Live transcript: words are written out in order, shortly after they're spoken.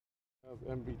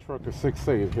MB Trucker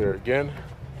 68 here again.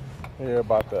 Here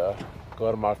about to go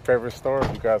to my favorite store.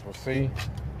 You guys will see.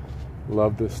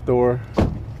 Love this store.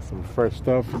 Some fresh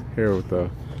stuff here with the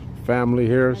family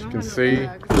here, as you can see.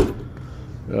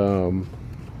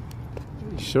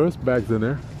 Sure, it's bags in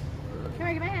there.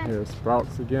 Here's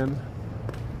Sprouts again.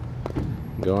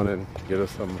 Going and get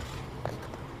us some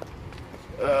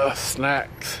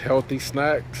snacks, healthy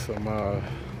snacks, some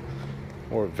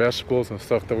more vegetables and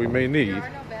stuff that we may need. There are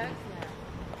no bags now.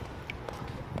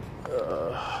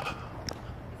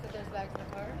 So there's bags in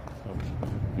the car?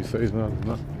 You say it's not?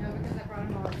 No, because I brought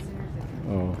them all as soon as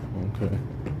Oh, okay.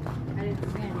 I didn't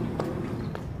scan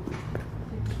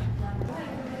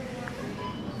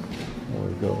There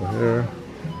we go here.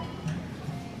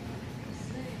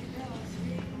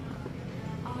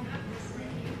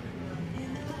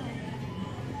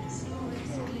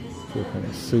 What kind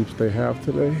of soups they have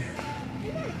today.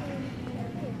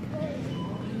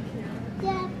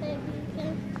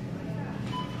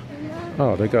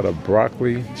 Oh, they got a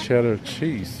broccoli cheddar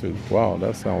cheese soup. Wow,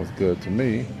 that sounds good to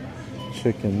me.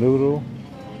 Chicken noodle.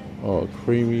 Oh,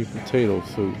 creamy potato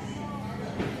soup.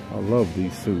 I love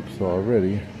these soups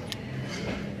already.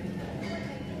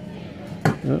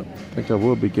 Yep, I think I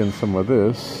will be getting some of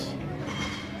this.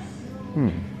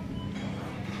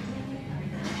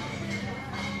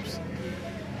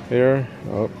 Here,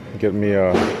 oh, get me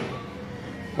a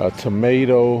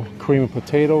tomato creamy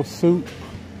potato soup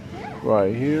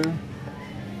right here.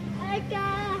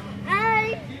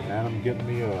 And I'm getting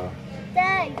me a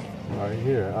right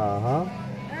here.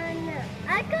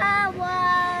 I got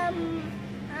one,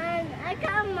 and I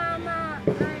got Mama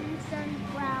and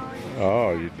sunflowers.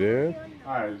 Oh, you did?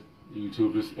 Hi,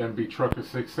 YouTube. This is MB Trucker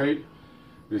 68.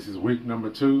 This is week number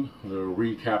 2. A little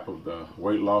recap of the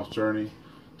weight loss journey.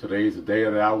 Today is the day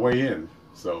that I weigh in.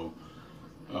 So,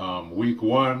 week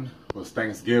 1 was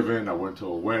Thanksgiving. I went to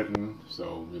a wedding,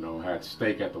 so had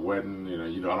steak at the wedding.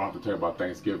 I don't have to tell you about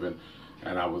Thanksgiving.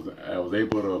 And I was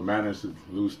able to manage to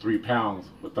lose 3 pounds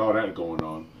with all that going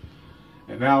on.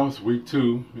 And now it's week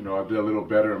 2. I did a little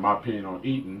better in my opinion on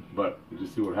eating, but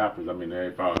just see what happens. I mean,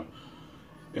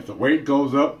 if the weight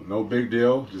goes up, no big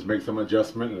deal. Just make some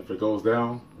adjustment, and if it goes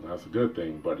down, that's a good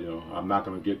thing. But I'm not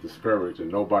going to get discouraged. And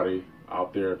nobody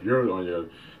out there, if you're on your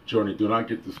journey, do not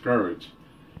get discouraged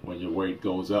when your weight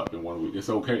goes up in 1 week. It's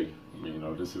okay. I mean,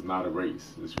 this is not a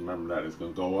race. Just remember that it's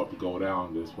going to go up and go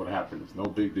down. That's what happens. No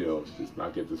big deal. Just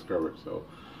not get discouraged. So,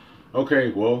 okay,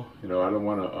 well, I don't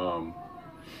want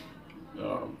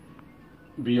to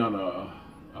be on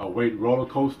a weight roller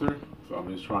coaster. So I'm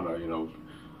just trying to,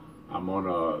 I'm on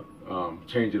a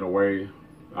changing the way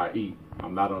I eat.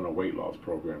 I'm not on a weight loss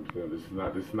program. So this is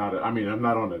not. I'm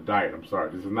not on a diet. I'm sorry.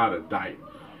 This is not a diet.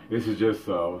 This is just,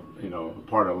 a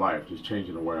part of life. Just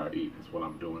changing the way I eat. That's what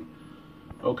I'm doing.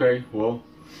 Okay, well,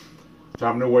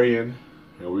 time to weigh in.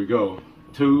 Here we go.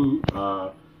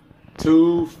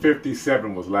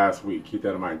 257 was last week. Keep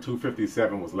that in mind.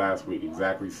 257 was last week,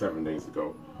 exactly 7 days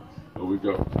ago. Here we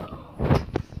go.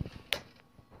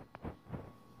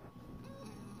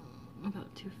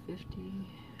 About 250.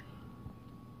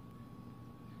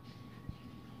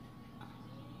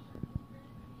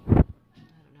 I don't know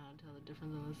how to tell the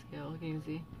difference on the scale. Can you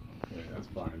see? Yeah, that's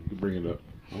fine. You can bring it up.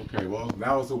 Okay, well,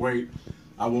 that was the weight.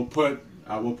 I will put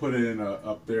it in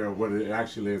up there what it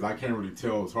actually is. I can't really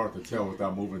tell. It's hard to tell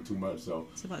without moving too much. So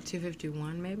It's about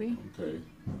 251 maybe.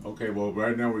 Okay. Well,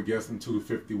 right now we're guessing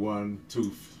 251,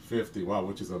 250. Wow,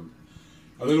 which is a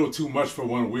little too much for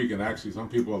 1 week. And actually, some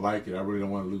people like it. I really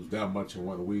don't want to lose that much in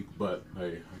 1 week. But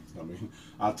hey,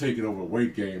 I'll take it over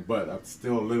weight gain. But it's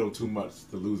still a little too much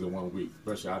to lose in 1 week.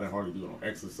 Especially I didn't hardly do no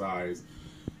exercise.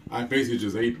 I basically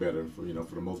just ate better for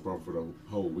the most part for the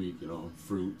whole week.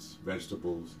 Fruits,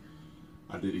 vegetables.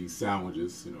 I did eat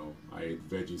sandwiches. I ate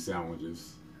veggie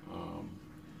sandwiches,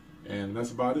 and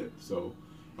that's about it. So,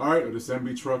 all right, this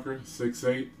MB Trucker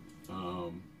 68.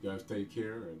 You guys take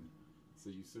care and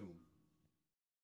see you soon.